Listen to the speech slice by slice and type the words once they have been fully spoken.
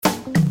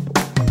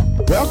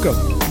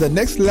Welcome to the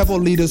Next Level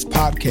Leaders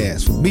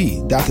Podcast with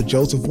me, Dr.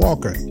 Joseph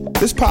Walker.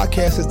 This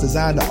podcast is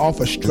designed to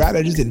offer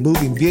strategies in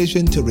moving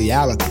vision to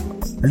reality.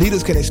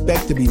 Leaders can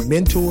expect to be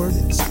mentored,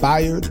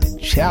 inspired, and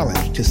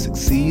challenged to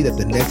succeed at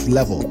the next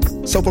level.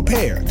 So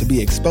prepare to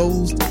be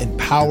exposed,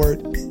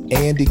 empowered,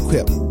 and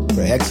equipped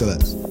for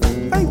excellence.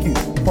 Thank you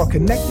for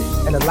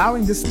connecting and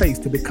allowing this space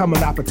to become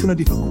an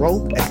opportunity for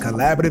growth and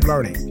collaborative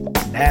learning.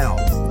 Now,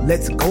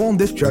 let's go on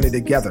this journey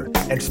together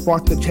and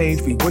spark the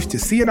change we wish to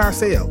see in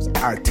ourselves,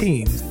 our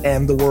teams,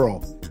 and the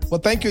world. Well,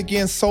 thank you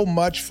again so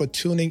much for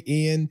tuning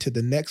in to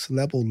the Next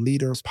Level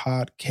Leaders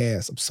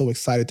Podcast. I'm so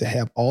excited to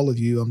have all of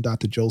you. I'm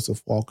Dr.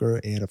 Joseph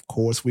Walker, and of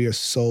course, we are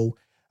so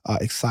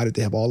excited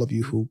to have all of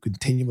you who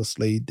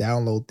continuously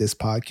download this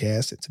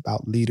podcast. It's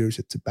about leaders.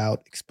 It's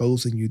about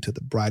exposing you to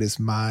the brightest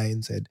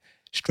minds and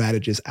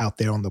strategists out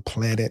there on the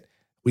planet.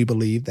 We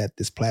believe that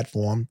this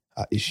platform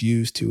is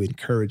used to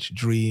encourage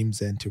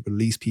dreams and to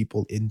release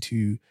people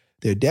into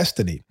their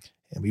destiny.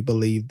 And we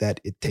believe that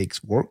it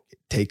takes work. It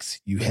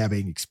takes you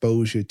having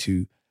exposure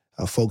to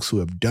folks who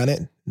have done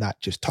it, not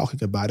just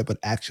talking about it, but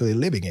actually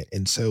living it.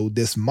 And so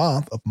this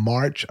month of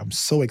March, I'm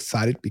so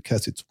excited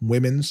because it's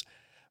Women's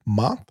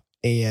Month,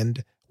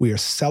 and we are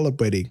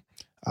celebrating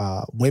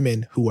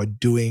women who are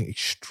doing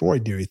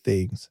extraordinary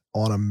things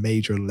on a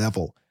major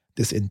level.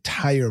 This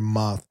entire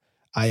month,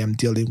 I am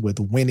dealing with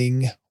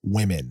winning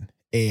women.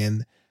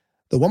 And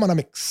the woman I'm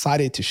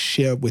excited to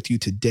share with you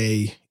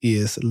today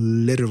is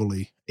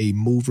literally a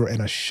mover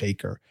and a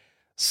shaker,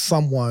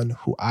 someone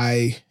who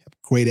I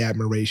have great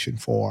admiration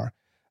for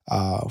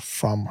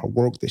from her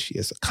work that she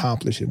has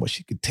accomplished and what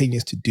she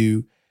continues to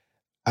do.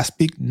 I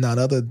speak none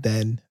other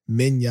than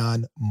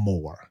Minyon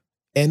Moore.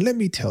 And let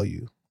me tell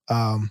you,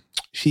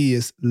 she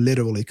is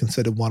literally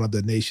considered one of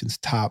the nation's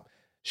top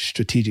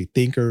strategic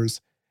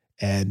thinkers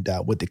and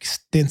with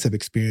extensive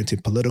experience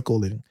in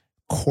political and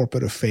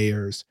corporate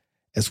affairs,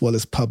 as well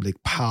as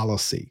public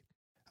policy.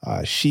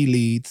 She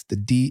leads the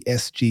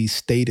DSG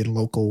state and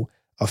local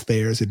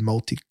affairs and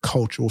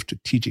multicultural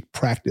strategic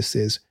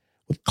practices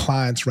with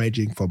clients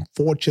ranging from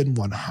Fortune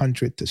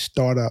 100 to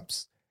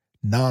startups,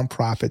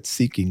 nonprofits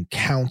seeking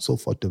counsel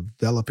for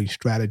developing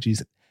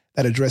strategies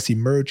that address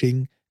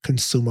emerging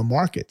consumer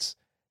markets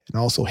and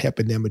also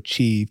helping them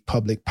achieve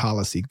public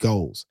policy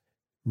goals.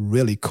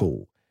 Really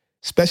cool.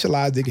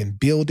 Specializing in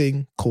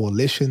building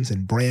coalitions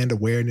and brand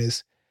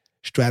awareness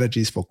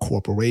strategies for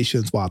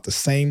corporations, while at the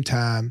same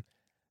time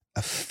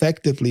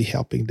effectively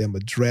helping them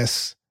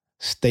address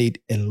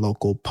state and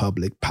local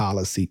public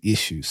policy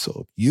issues.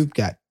 So if you've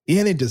got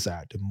any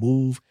desire to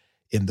move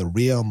in the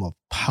realm of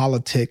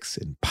politics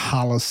and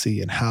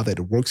policy and how that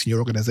works in your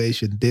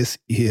organization, this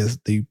is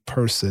the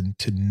person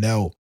to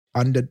know.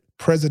 Under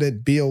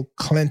President Bill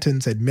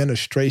Clinton's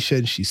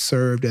administration, she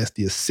served as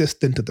the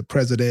assistant to the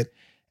president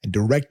and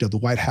director of the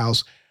White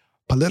House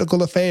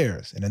Political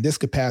Affairs. And in this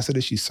capacity,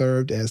 she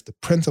served as the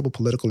principal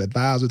political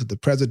advisor to the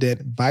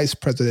president, vice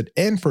president,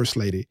 and first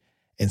lady,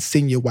 and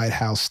senior White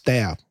House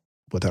staff,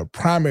 with her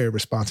primary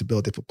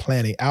responsibility for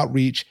planning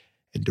outreach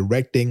and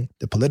directing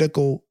the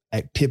political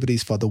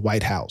activities for the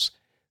White House.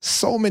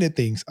 So many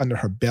things under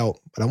her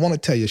belt, but I want to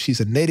tell you, she's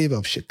a native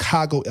of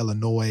Chicago,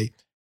 Illinois,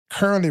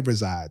 currently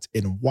resides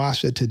in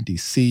Washington,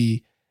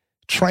 D.C.,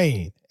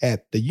 trained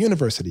at the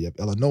University of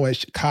Illinois,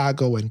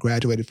 Chicago, and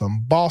graduated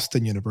from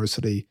Boston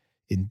University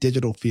in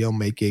digital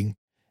filmmaking.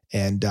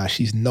 And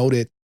she's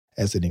noted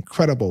as an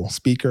incredible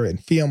speaker and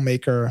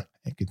filmmaker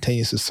and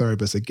continues to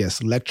serve as a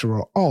guest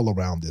lecturer all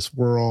around this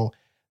world.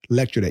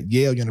 Lectured at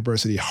Yale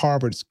University,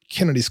 Harvard's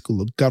Kennedy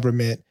School of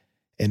Government.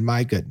 And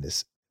my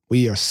goodness,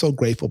 we are so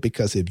grateful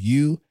because if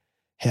you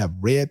have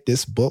read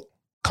this book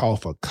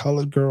called For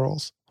Colored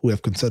Girls Who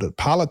Have Considered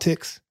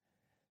Politics,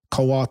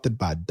 co-authored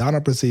by Donna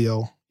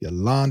Brazile,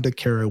 Yolanda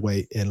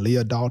Carraway, and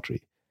Leah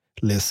Daltrey,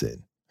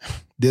 listen,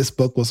 this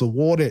book was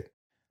awarded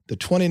the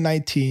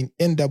 2019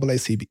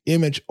 NAACP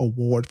Image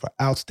Award for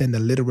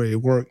Outstanding Literary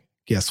Work.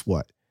 Guess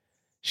what?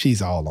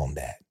 She's all on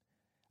that.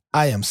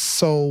 I am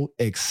so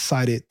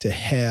excited to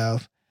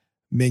have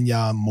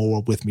Minyon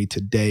Moore with me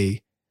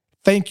today.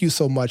 Thank you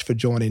so much for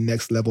joining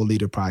Next Level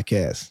Leader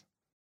Podcast.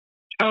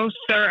 Oh,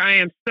 sir, I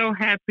am so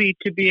happy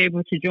to be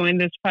able to join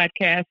this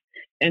podcast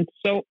and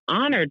so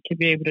honored to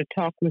be able to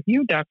talk with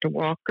you, Dr.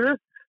 Walker.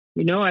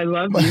 You know, I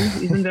love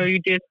you, even though you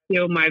did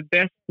steal my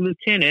best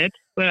lieutenant,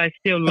 but I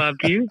still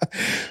loved you.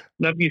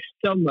 Love you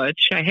so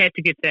much. I had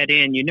to get that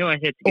in. You know, I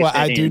had to get that in. Well,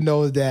 I do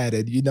know that.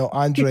 And, you know,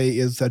 Andre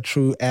is a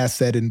true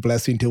asset and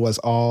blessing to us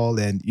all.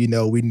 And, you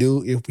know, we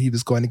knew if he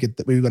was going to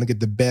get, we were going to get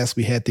the best,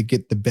 we had to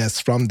get the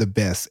best from the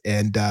best.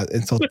 And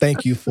so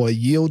thank you for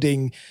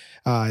yielding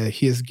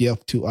his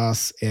gift to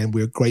us. And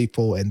we're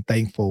grateful and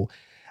thankful.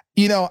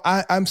 You know,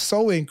 I'm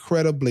so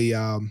incredibly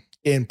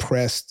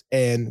impressed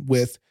and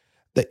with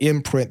the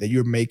imprint that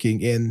you're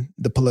making in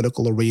the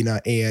political arena.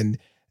 And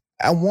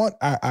I want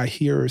our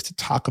hearers to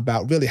talk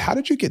about really, how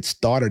did you get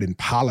started in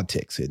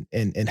politics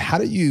and how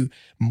did you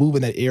move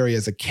in that area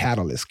as a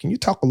catalyst? Can you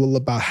talk a little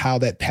about how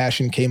that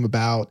passion came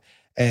about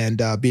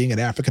and being an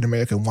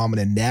African-American woman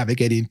and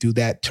navigating through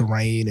that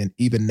terrain and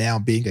even now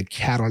being a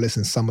catalyst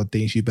in some of the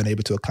things you've been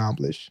able to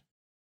accomplish?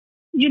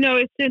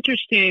 It's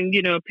interesting.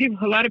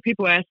 A lot of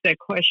people ask that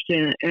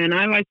question, and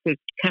I like to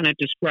kind of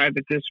describe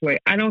it this way.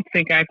 I don't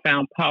think I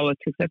found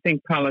politics. I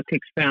think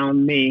politics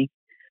found me.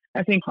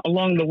 I think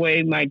along the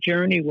way, my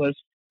journey was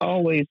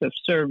always of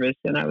service,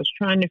 and I was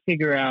trying to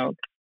figure out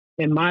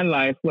in my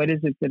life, what is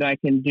it that I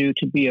can do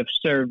to be of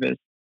service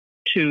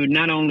to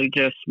not only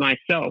just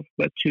myself,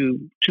 but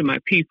to my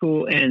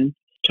people and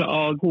to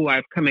all who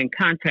I've come in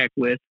contact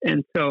with.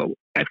 And so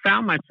I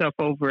found myself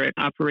over at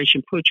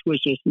Operation Push,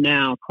 which is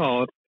now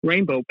called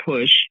Rainbow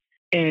Push.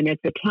 And at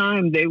the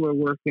time, they were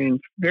working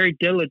very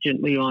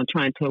diligently on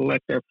trying to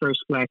elect their first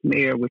Black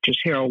mayor, which is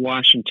Harold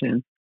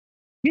Washington.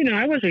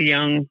 I was a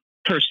young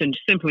person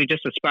simply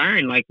just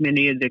aspiring like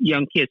many of the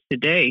young kids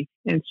today.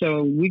 And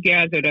so we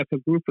gathered up a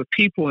group of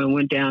people and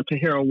went down to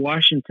Harold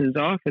Washington's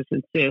office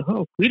and said,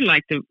 we'd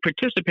like to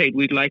participate.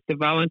 We'd like to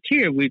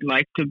volunteer. We'd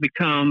like to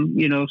become,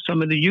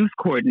 some of the youth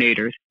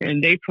coordinators.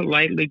 And they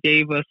politely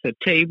gave us a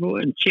table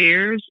and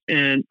chairs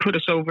and put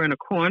us over in a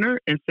corner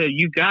and said,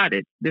 you got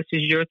it. This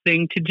is your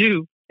thing to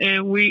do.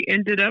 And we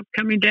ended up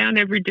coming down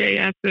every day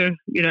after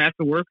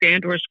work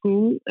and or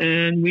school,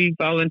 and we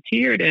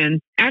volunteered. And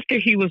after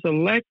he was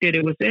elected,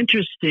 it was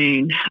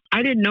interesting.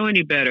 I didn't know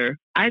any better.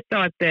 I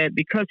thought that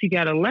because he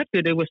got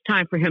elected, it was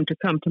time for him to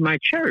come to my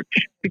church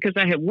because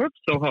I had worked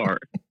so hard.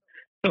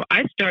 So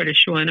I started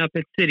showing up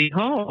at City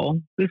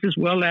Hall. This is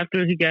well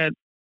after he got,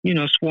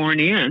 sworn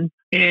in.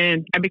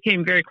 And I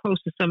became very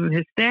close to some of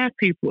his staff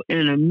people.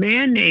 And a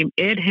man named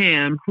Ed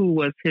Ham, who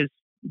was his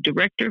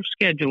director of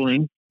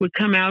scheduling, would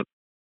come out,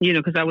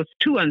 because I was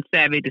too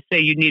unsavvy to say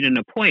you need an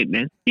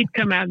appointment. He'd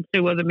come out and say,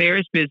 well, the mayor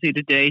is busy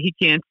today. He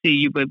can't see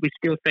you, but we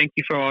still thank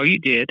you for all you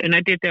did. And I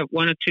did that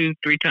 1 or 2,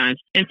 3 times.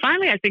 And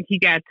finally, I think he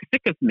got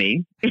sick of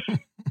me.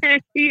 And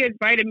he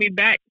invited me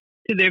back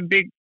to their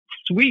big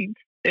suite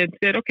and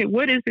said, okay,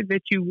 what is it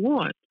that you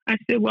want? I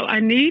said, well,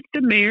 I need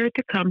the mayor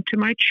to come to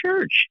my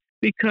church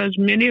because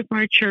many of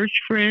my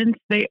church friends,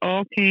 they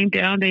all came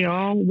down. They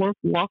all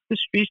walked the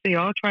streets. They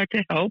all tried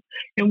to help.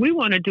 And we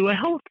want to do a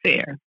health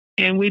fair.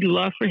 And we'd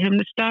love for him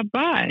to stop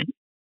by.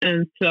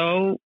 And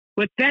so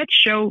what that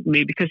showed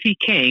me, because he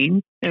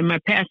came, and my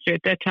pastor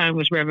at that time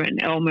was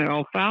Reverend Elmer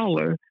O.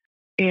 Fowler,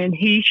 and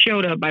he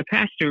showed up. My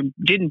pastor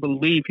didn't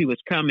believe he was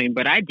coming,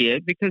 but I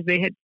did because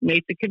they had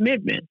made the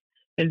commitment.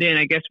 And then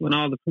I guess when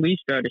all the police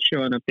started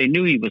showing up, they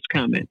knew he was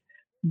coming.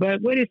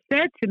 But what it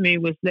said to me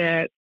was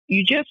that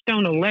you just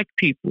don't elect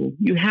people.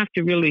 You have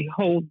to really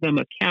hold them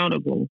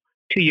accountable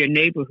to your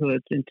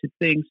neighborhoods and to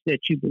things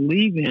that you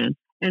believe in.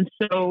 And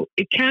so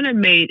it kind of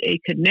made a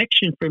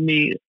connection for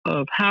me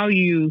of how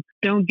you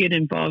don't get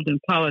involved in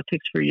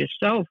politics for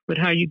yourself, but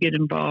how you get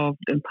involved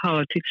in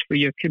politics for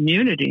your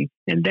community.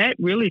 And that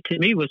really, to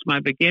me, was my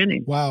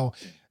beginning. Wow,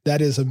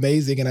 that is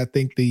amazing. And I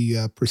think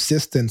the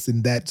persistence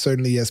in that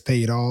certainly has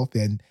paid off.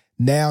 And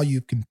now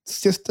you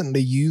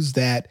consistently use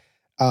that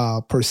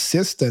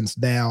persistence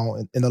now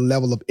in a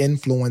level of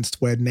influence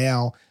where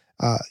now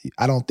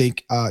I don't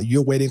think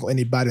you're waiting on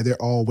anybody.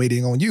 They're all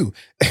waiting on you.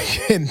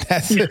 and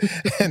to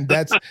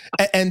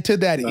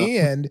that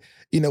end,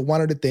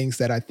 one of the things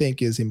that I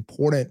think is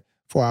important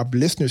for our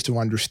listeners to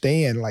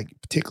understand, like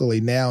particularly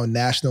now in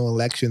national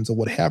elections or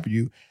what have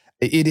you,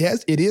 it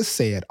is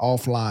said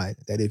offline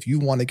that if you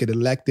want to get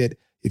elected,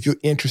 if you're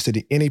interested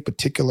in any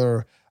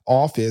particular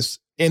office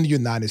in the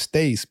United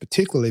States,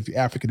 particularly if you're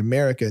African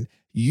American,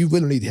 you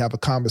really need to have a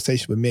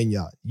conversation with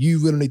Minyon. You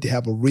really need to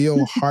have a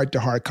real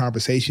heart-to-heart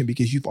conversation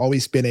because you've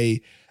always been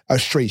a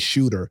straight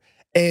shooter.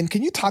 And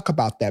can you talk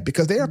about that?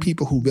 Because there are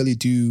people who really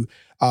do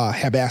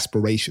have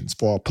aspirations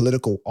for a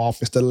political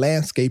office. The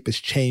landscape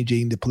is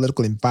changing. The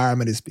political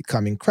environment is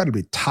becoming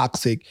incredibly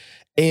toxic.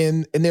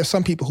 And there's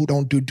some people who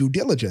don't do due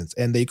diligence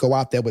and they go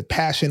out there with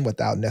passion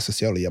without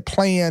necessarily a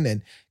plan.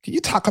 And can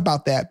you talk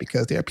about that?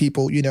 Because there are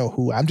people,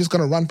 who I'm just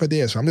going to run for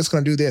this or I'm just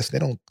going to do this. They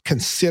don't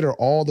consider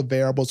all the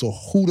variables or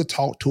who to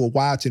talk to or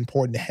why it's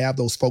important to have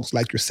those folks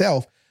like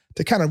yourself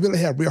to kind of really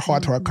have real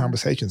heart-to-heart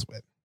conversations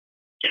with.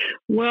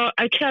 Well,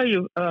 I tell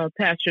you,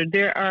 Pastor,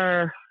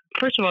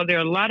 first of all, there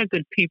are a lot of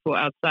good people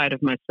outside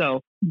of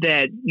myself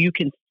that you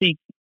can seek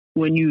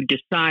when you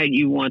decide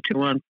you want to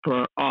run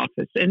for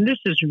office. And this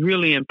is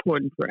really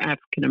important for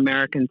African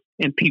Americans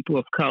and people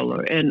of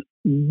color, and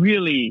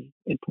really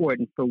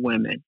important for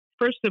women.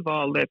 First of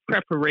all, let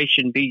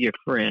preparation be your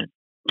friend.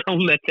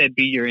 Don't let that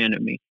be your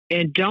enemy.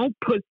 And don't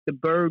put the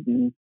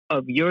burden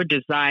of your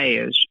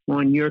desires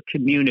on your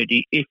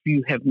community if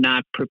you have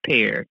not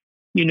prepared.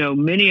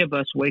 Many of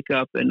us wake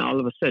up and all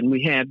of a sudden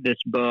we have this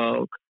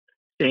bug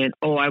saying,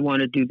 oh, I want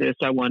to do this,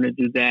 I want to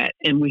do that.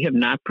 And we have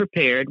not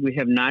prepared. We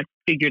have not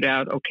figured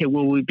out, okay,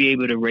 will we be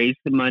able to raise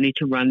the money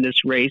to run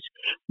this race?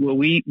 Will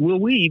we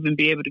even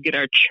be able to get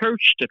our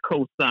church to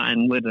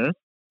co-sign with us?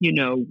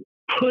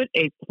 Put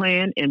a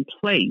plan in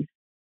place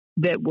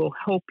that will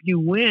help you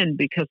win,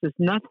 because it's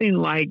nothing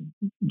like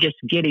just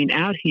getting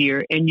out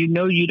here and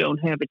you don't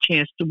have a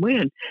chance to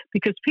win,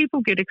 because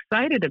people get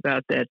excited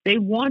about that. They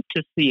want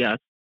to see us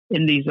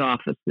in these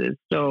offices.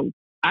 So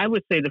I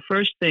would say the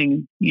first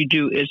thing you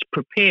do is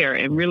prepare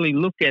and really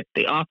look at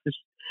the office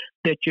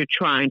that you're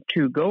trying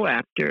to go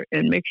after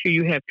and make sure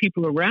you have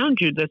people around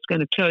you that's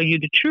going to tell you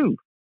the truth.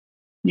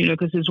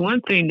 Because it's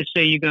one thing to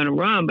say you're going to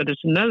run, but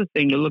it's another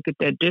thing to look at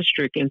that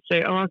district and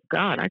say, oh,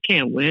 God, I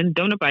can't win.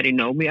 Don't nobody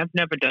know me. I've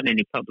never done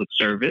any public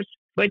service.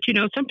 But,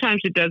 sometimes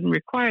it doesn't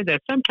require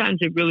that. Sometimes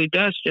it really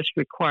does just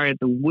require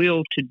the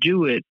will to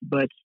do it,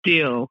 but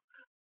still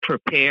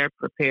prepare.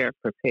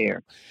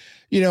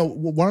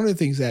 One of the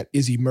things that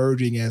is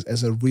emerging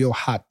as a real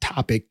hot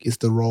topic is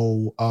the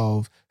role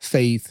of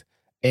faith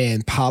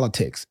and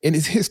politics. And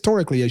it's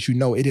historically, as you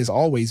know, it has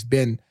always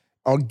been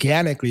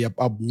organically a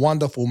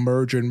wonderful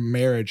merger and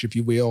marriage, if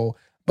you will.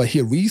 But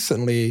here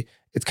recently,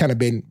 it's kind of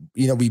been,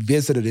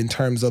 revisited in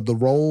terms of the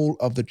role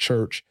of the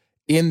church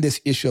in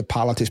this issue of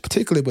politics,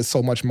 particularly with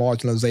so much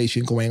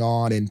marginalization going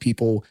on and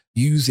people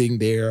using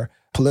their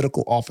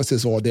political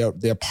offices or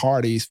their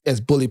parties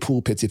as bully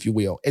pulpits, if you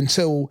will. And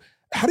so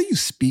how do you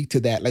speak to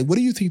that? Like, what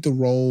do you think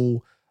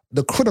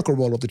the critical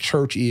role of the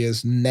church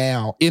is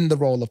now in the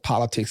role of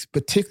politics,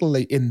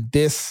 particularly in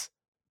this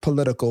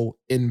political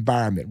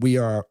environment? We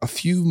are a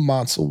few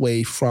months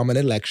away from an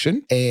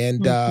election.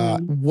 And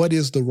what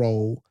is the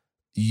role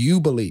you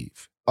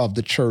believe of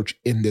the church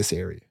in this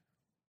area?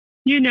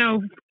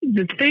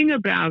 The thing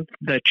about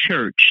the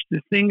church,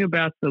 the thing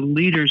about the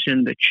leaders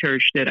in the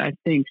church that I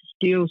think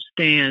still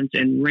stands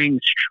and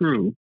rings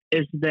true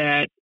is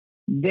that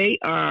they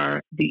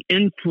are the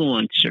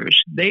influencers.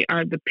 They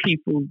are the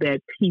people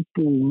that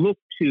people look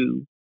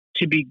to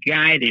be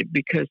guided,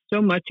 because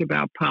so much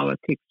about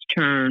politics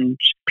turns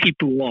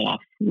people off,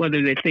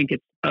 whether they think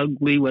it's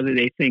ugly, whether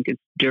they think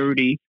it's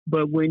dirty.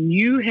 But when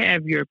you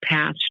have your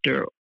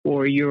pastor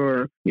or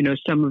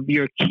some of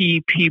your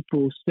key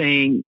people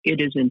saying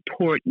it is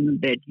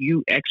important that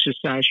you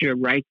exercise your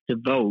right to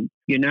vote,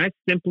 you're not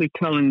simply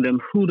telling them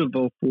who to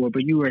vote for,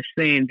 but you are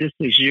saying this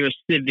is your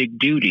civic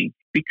duty,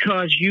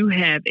 because you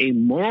have a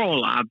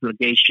moral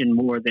obligation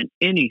more than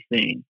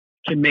anything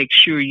to make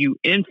sure you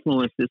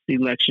influence this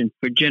election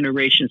for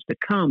generations to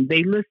come.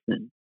 They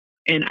listen.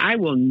 And I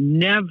will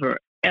never,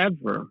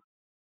 ever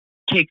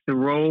take the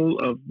role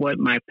of what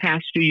my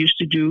pastor used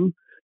to do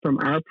from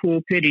our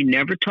pulpit. He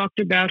never talked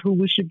about who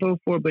we should vote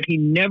for, but he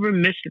never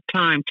missed a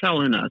time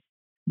telling us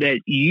that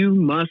you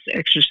must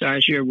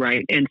exercise your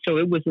right. And so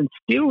it was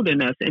instilled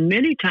in us. And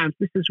many times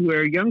this is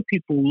where young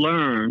people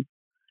learn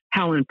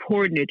how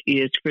important it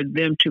is for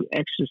them to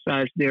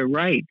exercise their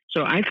right.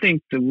 So I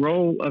think the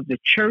role of the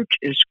church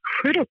is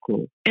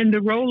critical, and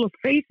the role of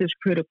faith is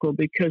critical,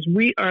 because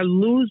we are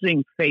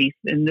losing faith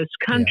in this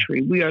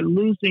country. Yeah. We are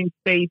losing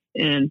faith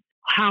in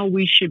how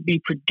we should be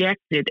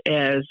protected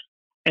as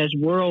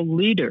world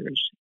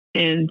leaders.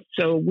 And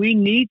so we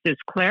need this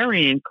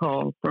clarion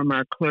call from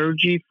our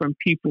clergy, from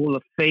people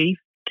of faith,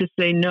 to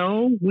say,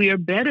 no, we are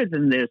better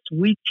than this.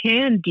 We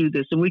can do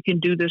this, and we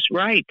can do this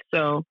right.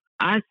 So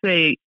I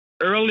say,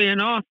 early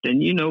and often,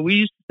 we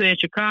used to say in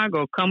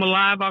Chicago, come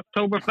alive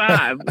October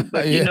 5. But,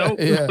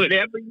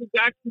 whatever you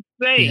got to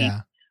say,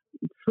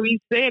 please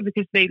say it,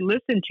 because they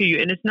listen to you.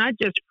 And it's not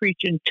just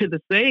preaching to the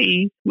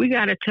saved. We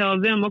got to tell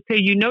them, okay,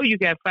 you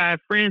got 5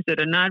 friends that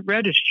are not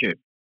registered.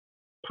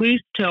 Please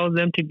tell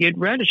them to get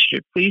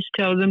registered. Please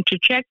tell them to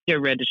check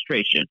their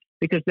registration,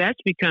 because that's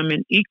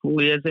becoming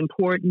equally as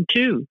important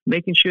too,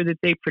 making sure that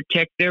they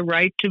protect their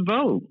right to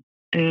vote.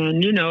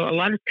 And, a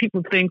lot of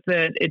people think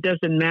that it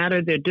doesn't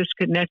matter. They're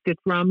disconnected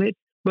from it.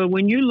 But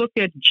when you look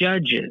at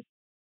judges,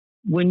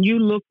 when you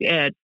look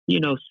at,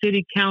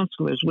 city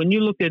councilors, when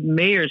you look at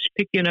mayors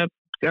picking up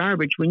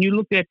garbage, when you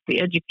look at the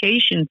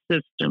education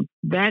system,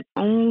 that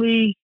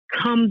only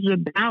comes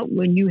about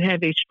when you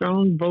have a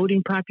strong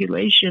voting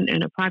population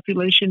and a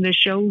population that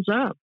shows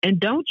up. And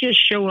don't just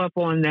show up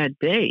on that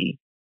day.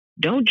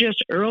 Don't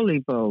just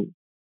early vote.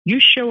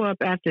 You show up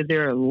after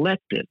they're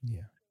elected.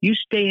 Yeah. You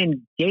stay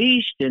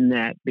engaged in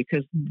that,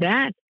 because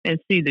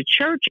the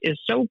church is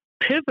so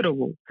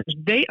pivotal, because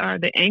they are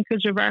the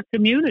anchors of our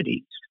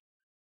communities.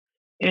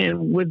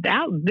 And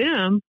without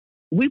them,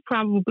 we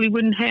probably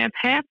wouldn't have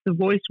half the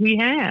voice we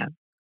have.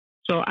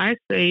 So I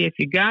say, if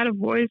you got a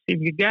voice, if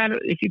you got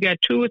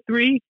 2 or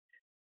 3,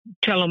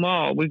 tell them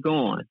all, we're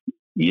going.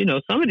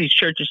 Some of these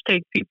churches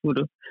take people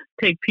to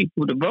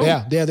vote.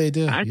 Yeah, they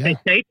do. I say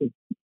take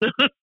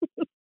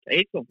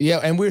them. Yeah,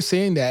 and we're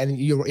seeing that, and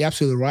you're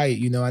absolutely right.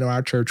 I know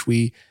our church,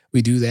 we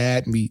do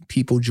that, and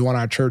people join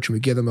our church, and we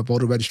give them a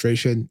voter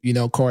registration,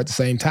 card at the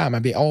same time. I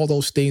mean, all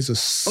those things are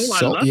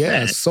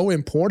so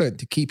important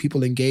to keep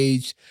people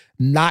engaged,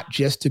 not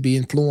just to be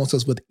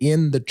influencers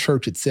within the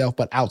church itself,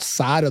 but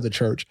outside of the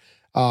church,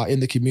 in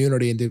the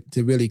community, and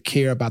to really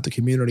care about the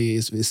community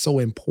is so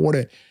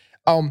important.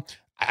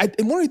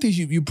 And one of the things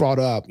you brought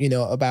up,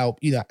 about,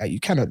 you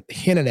kind of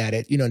hinted at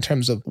it, in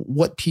terms of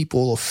what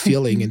people are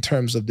feeling in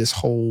terms of this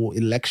whole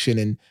election,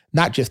 and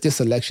not just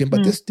this election,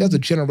 but there's a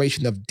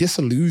generation of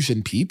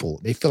disillusioned people.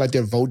 They feel like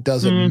their vote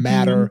doesn't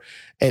matter.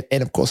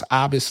 And of course,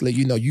 obviously,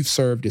 you've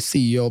served as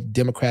CEO of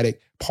Democratic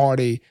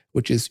Party,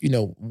 which is,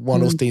 one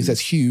of those things that's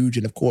huge.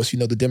 And of course,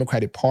 the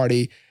Democratic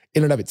Party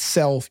in and of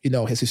itself,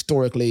 has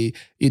historically,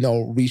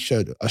 reached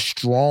a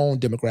strong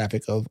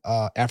demographic of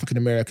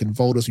African-American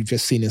voters. We've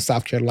just seen in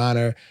South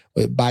Carolina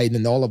with Biden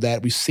and all of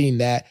that. We've seen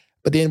that.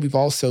 But then we've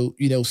also,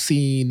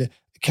 seen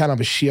kind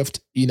of a shift,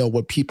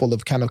 where people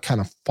have kind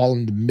of fallen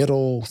in the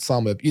middle.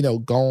 Some have,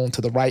 gone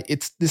to the right.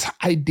 It's this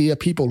idea of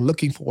people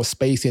looking for a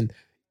space. And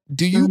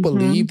do you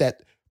believe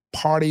that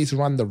parties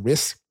run the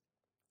risk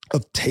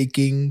of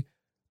taking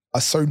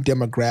a certain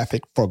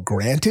demographic for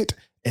granted?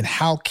 And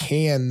how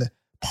can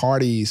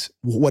parties,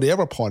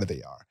 whatever party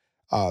they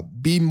are,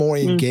 be more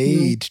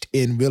engaged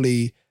in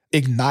really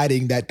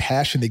igniting that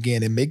passion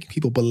again and making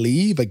people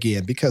believe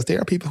again? Because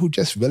there are people who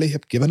just really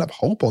have given up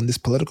hope on this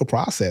political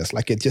process.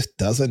 Like, it just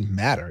doesn't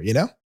matter,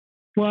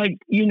 Well,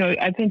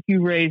 I think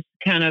you raised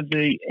kind of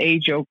the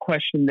age-old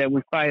question that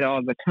we fight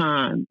all the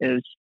time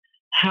is,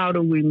 how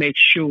do we make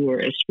sure,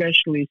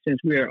 especially since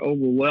we are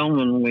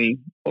overwhelmingly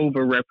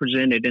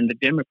overrepresented in the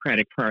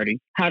Democratic Party,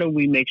 how do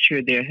we make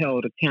sure they're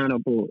held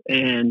accountable,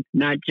 and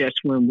not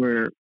just when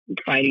we're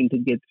fighting to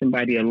get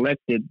somebody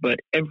elected, but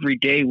every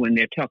day when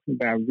they're talking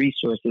about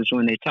resources,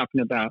 when they're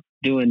talking about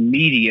doing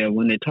media,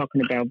 when they're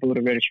talking about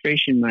voter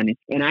registration money.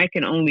 And I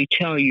can only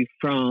tell you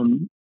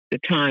from the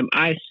time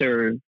I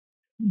served,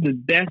 the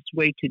best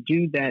way to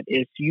do that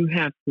is you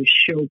have to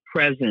show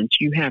presence.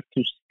 You have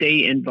to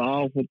stay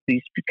involved with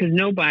these, because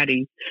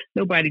nobody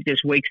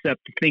just wakes up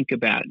to think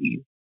about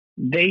you.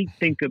 They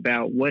think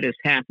about what is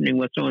happening,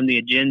 what's on the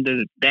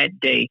agenda that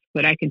day.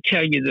 But I can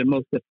tell you the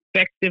most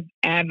effective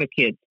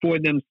advocates for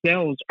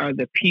themselves are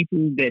the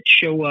people that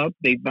show up,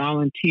 they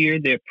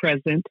volunteer, they're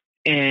present.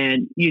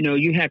 And,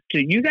 you have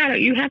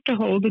to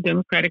hold the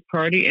Democratic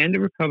Party and the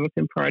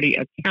Republican Party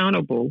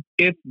accountable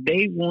if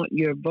they want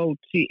your vote.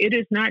 See, it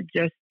is not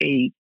just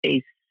a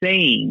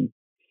saying,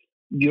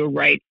 you're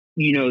right,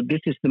 this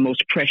is the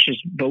most precious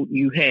vote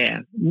you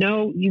have.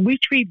 No, we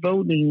treat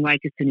voting like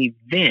it's an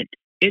event.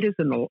 It's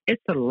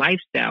a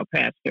lifestyle,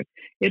 Pastor.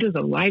 It is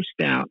a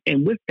lifestyle.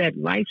 And with that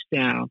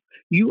lifestyle,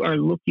 you are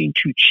looking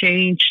to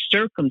change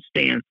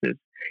circumstances.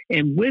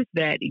 And with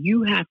that,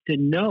 you have to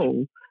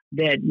know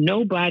that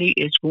nobody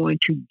is going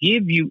to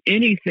give you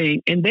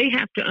anything. And they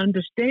have to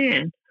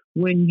understand,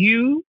 when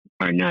you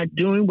are not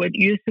doing what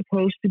you're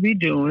supposed to be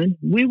doing,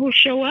 we will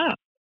show up.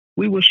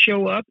 We will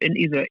show up and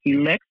either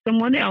elect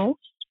someone else,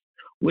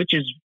 which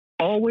is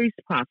always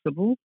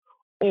possible,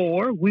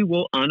 or we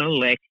will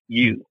unelect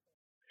you.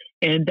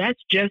 And that's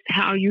just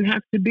how you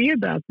have to be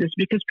about this,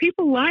 because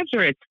people's lives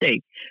are at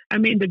stake. I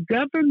mean, the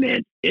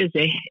government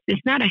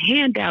it's not a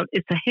handout,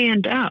 it's a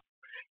handout.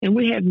 And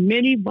we have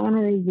many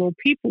vulnerable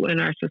people in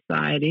our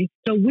society,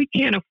 so we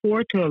can't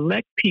afford to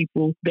elect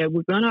people that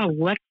we're going to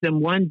elect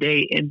them one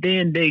day and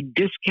then they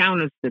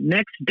discount us the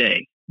next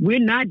day. We're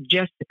not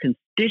just a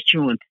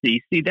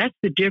constituency. See, that's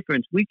the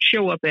difference. We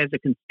show up as a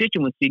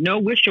constituency. No,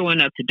 we're showing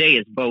up today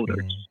as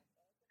voters.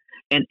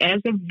 And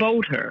as a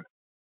voter,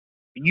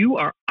 you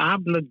are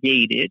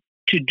obligated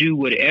to do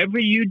whatever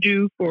you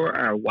do for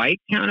our white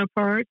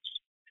counterparts.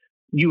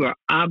 You are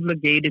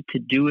obligated to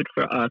do it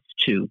for us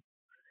too.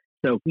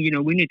 So, we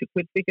need to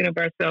quit thinking of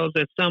ourselves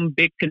as some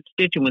big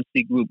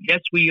constituency group. Yes,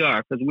 we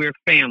are, because we're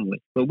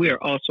family, but we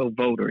are also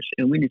voters,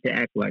 and we need to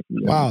act like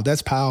we are. Wow,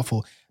 that's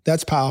powerful.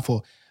 That's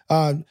powerful.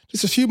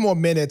 Just a few more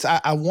minutes.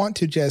 I want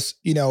to just,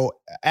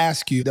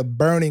 ask you, the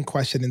burning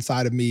question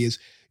inside of me is,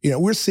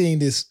 we're seeing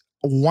this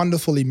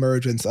wonderful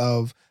emergence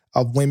of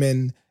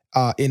women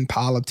in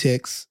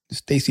politics.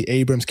 Stacey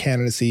Abrams'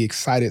 candidacy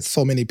excited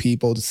so many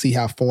people to see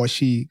how far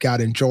she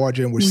got in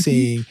Georgia. And we're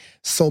seeing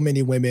so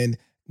many women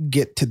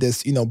get to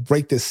this,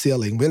 break this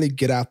ceiling, really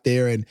get out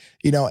there and,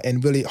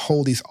 and really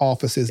hold these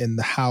offices in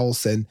the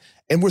House. And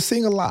we're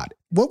seeing a lot.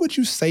 What would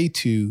you say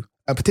to,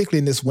 particularly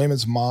in this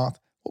Women's Month,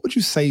 what would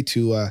you say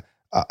to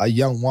a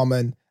young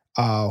woman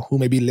who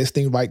may be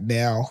listening right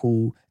now,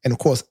 and of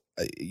course,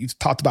 you've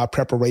talked about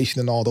preparation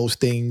and all those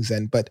things,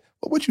 but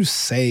what would you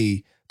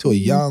say to a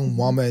young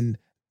woman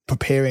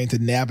preparing to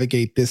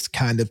navigate this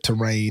kind of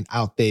terrain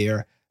out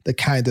there, the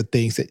kinds of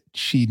things that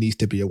she needs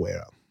to be aware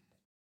of?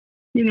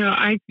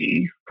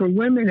 For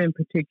women in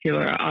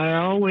particular, I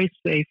always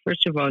say,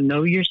 first of all,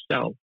 know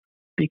yourself,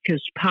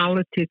 because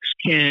politics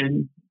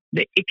can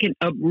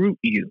uproot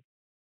you.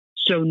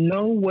 So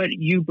know what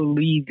you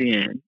believe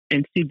in.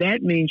 And see,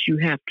 that means you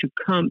have to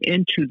come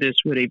into this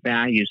with a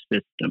value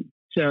system.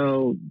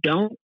 So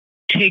don't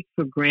take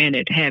for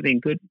granted having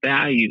good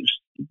values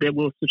that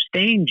will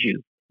sustain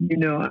you.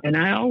 And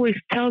I always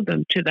tell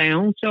them, to thy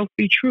own self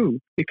be true,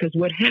 because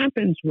what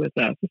happens with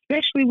us,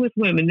 especially with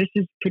women, this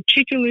is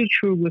particularly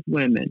true with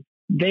women,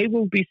 they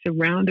will be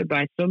surrounded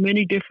by so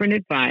many different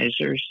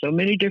advisors, so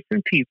many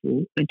different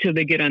people, until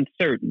they get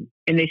uncertain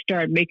and they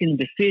start making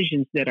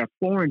decisions that are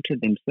foreign to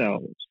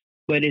themselves.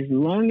 But as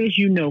long as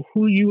you know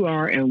who you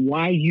are and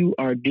why you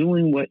are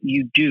doing what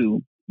you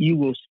do, you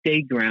will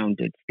stay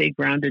grounded. Stay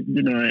grounded.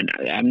 And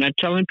I'm not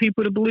telling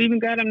people to believe in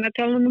God. I'm not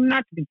telling them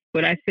not to.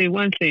 But I say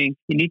one thing: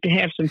 you need to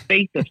have some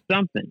faith of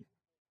something,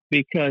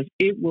 because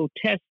it will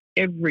test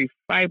every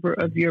fiber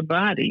of your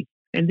body.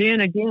 And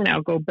then again,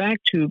 I'll go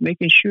back to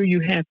making sure you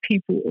have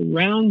people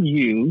around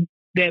you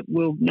that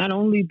will not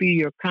only be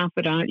your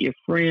confidant, your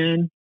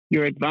friend,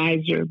 your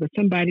advisor, but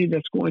somebody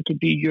that's going to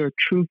be your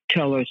truth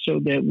teller so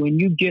that when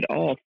you get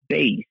off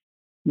base,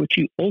 which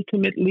you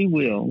ultimately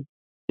will,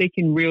 they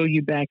can reel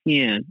you back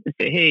in and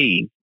say,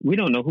 hey, we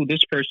don't know who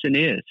this person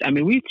is. I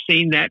mean, we've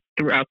seen that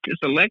throughout this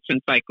election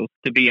cycle,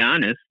 to be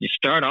honest. You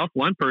start off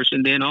one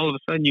person, then all of a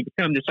sudden you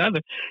become this other.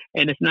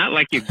 And it's not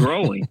like you're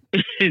growing.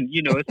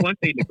 It's one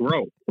thing to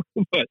grow,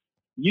 but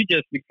you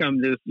just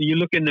become this. You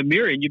look in the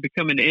mirror and you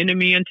become an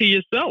enemy unto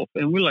yourself.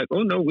 And we're like,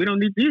 oh, no, we don't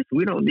need this.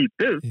 We don't need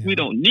this. Yeah. We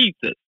don't need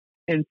this.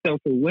 And so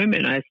for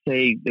women, I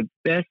say the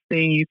best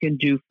thing you can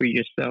do for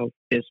yourself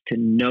is to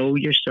know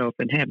yourself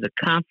and have the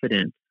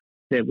confidence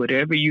that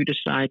whatever you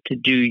decide to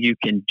do, you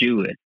can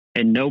do it.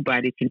 And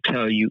nobody can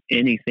tell you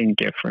anything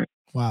different.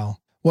 Wow.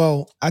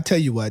 Well, I tell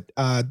you what,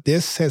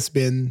 this has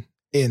been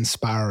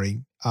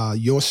inspiring.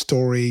 Your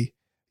story,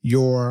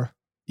 your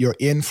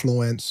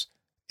influence,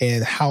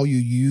 and how you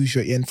use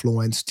your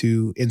influence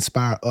to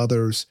inspire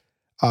others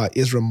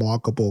is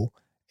remarkable.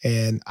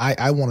 And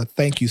I want to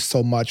thank you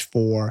so much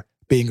for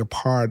being a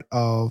part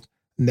of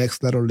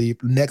Next Level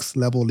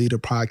Leader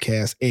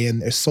podcast.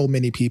 And there's so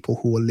many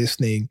people who are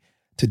listening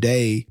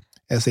today,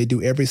 as they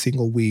do every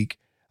single week.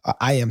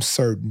 I am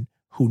certain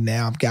who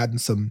now have gotten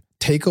some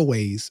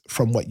takeaways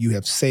from what you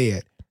have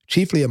said.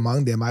 Chiefly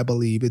among them, I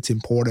believe it's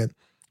important,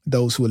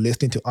 those who are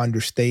listening, to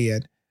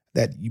understand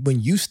that when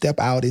you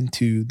step out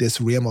into this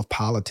realm of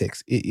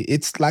politics,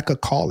 it's like a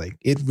calling.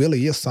 It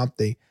really is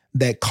something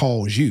that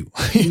calls you.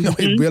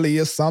 It really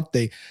is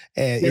something.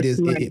 And it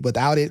is right.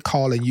 Without it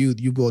calling you,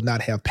 you will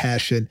not have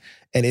passion,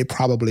 and it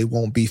probably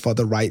won't be for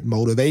the right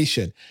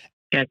motivation.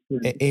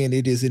 Absolutely. And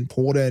it is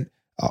important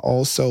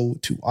also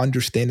to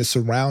understand and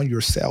surround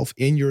yourself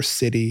in your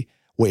city,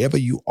 wherever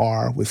you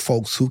are, with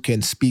folks who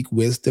can speak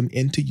wisdom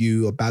into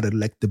you about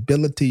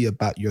electability,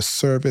 about your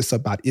service,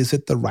 about is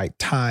it the right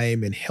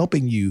time, and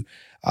helping you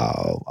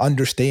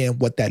understand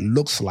what that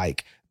looks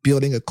like,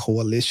 building a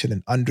coalition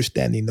and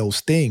understanding those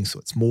things. So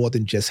it's more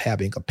than just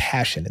having a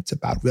passion. It's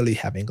about really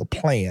having a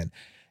plan.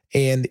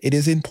 And it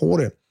is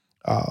important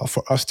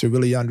for us to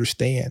really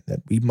understand that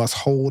we must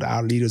hold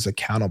our leaders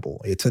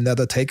accountable. It's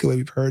another takeaway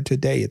we've heard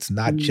today. It's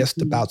not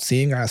just about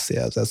seeing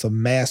ourselves as a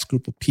mass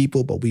group of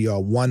people, but we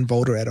are one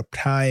voter at a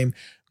time,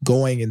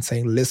 going and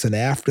saying, listen,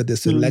 after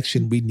this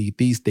election, we need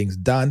these things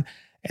done.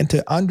 And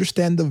to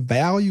understand the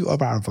value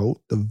of our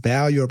vote, the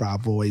value of our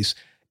voice,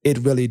 it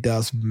really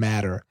does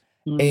matter.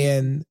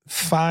 And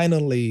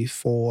finally,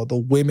 for the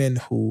women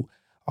who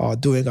are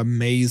doing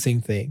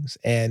amazing things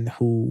and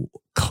who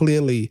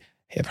clearly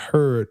have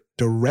heard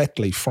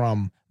directly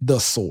from the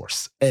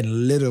source,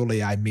 and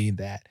literally I mean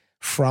that,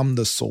 from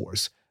the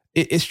source,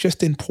 it's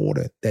just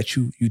important that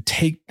you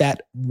take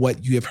that,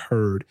 what you have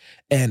heard,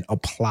 and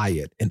apply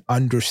it and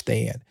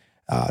understand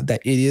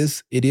that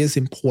it is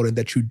important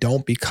that you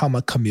don't become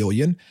a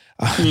chameleon,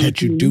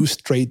 that you do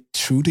straight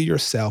true to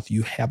yourself,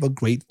 you have a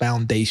great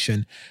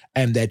foundation,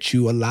 and that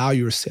you allow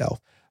yourself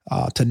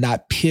to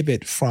not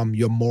pivot from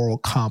your moral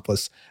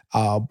compass,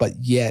 but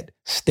yet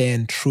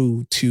stand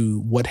true to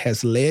what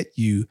has led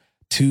you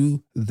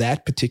to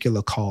that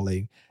particular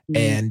calling,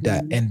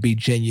 and be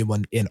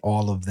genuine in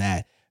all of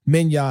that.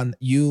 Minyon,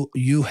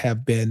 you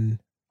have been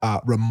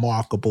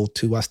remarkable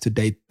to us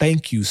today.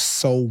 Thank you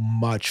so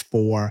much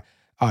for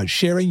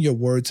sharing your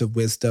words of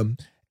wisdom.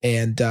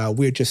 And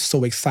we're just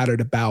so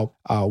excited about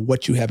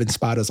what you have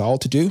inspired us all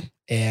to do.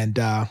 And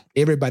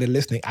everybody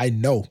listening, I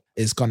know,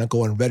 is going to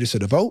go and register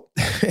to vote.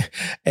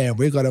 And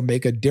we're going to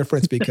make a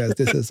difference, because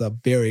this is a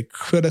very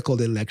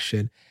critical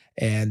election.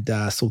 And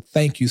so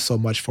thank you so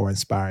much for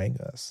inspiring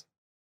us.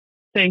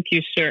 Thank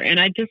you, sir. And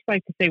I'd just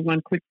like to say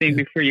one quick thing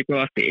before you go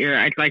off the air.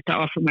 I'd like to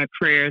offer my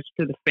prayers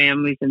to the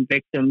families and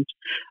victims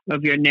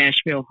of your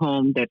Nashville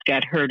home that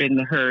got hurt in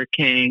the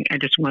hurricane. I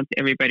just want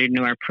everybody to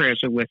know our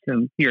prayers are with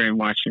them here in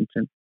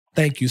Washington.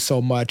 Thank you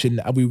so much.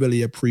 And we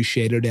really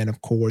appreciate it. And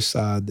of course,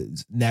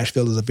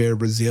 Nashville is a very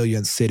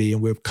resilient city,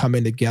 and we're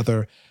coming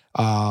together.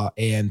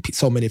 And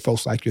so many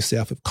folks like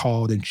yourself have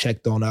called and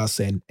checked on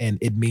us, and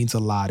it means a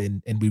lot.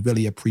 And we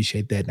really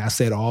appreciate that. And I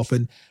say it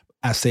often,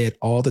 I say it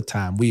all the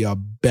time, we are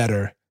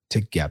better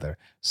together.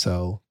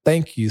 So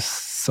thank you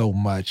so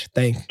much.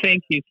 Thank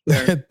you,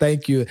 sir.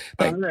 Thank you.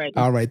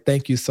 All right.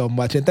 Thank you so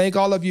much. And thank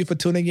all of you for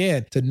tuning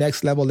in to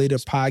Next Level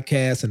Leaders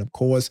podcast. And of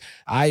course,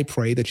 I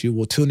pray that you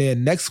will tune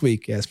in next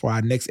week as for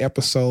our next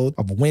episode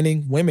of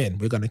Winning Women.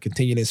 We're going to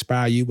continue to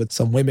inspire you with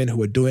some women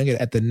who are doing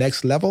it at the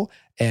next level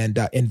and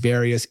in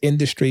various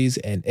industries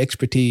and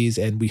expertise.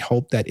 And we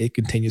hope that it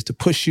continues to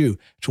push you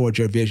towards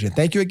your vision.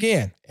 Thank you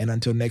again. And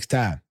until next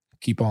time,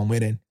 keep on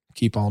winning,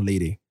 keep on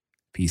leading.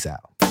 Peace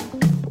out.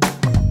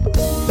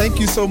 Thank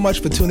you so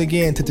much for tuning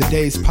in to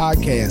today's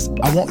podcast.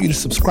 I want you to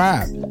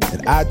subscribe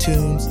at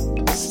iTunes,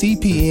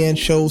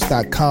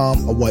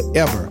 cpnshows.com, or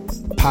whatever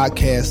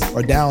podcasts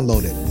are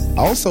downloaded.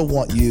 I also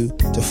want you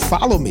to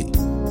follow me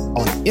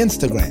on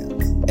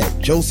Instagram at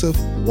Joseph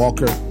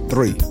Walker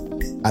 3.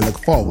 I look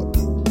forward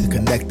to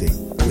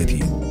connecting with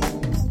you.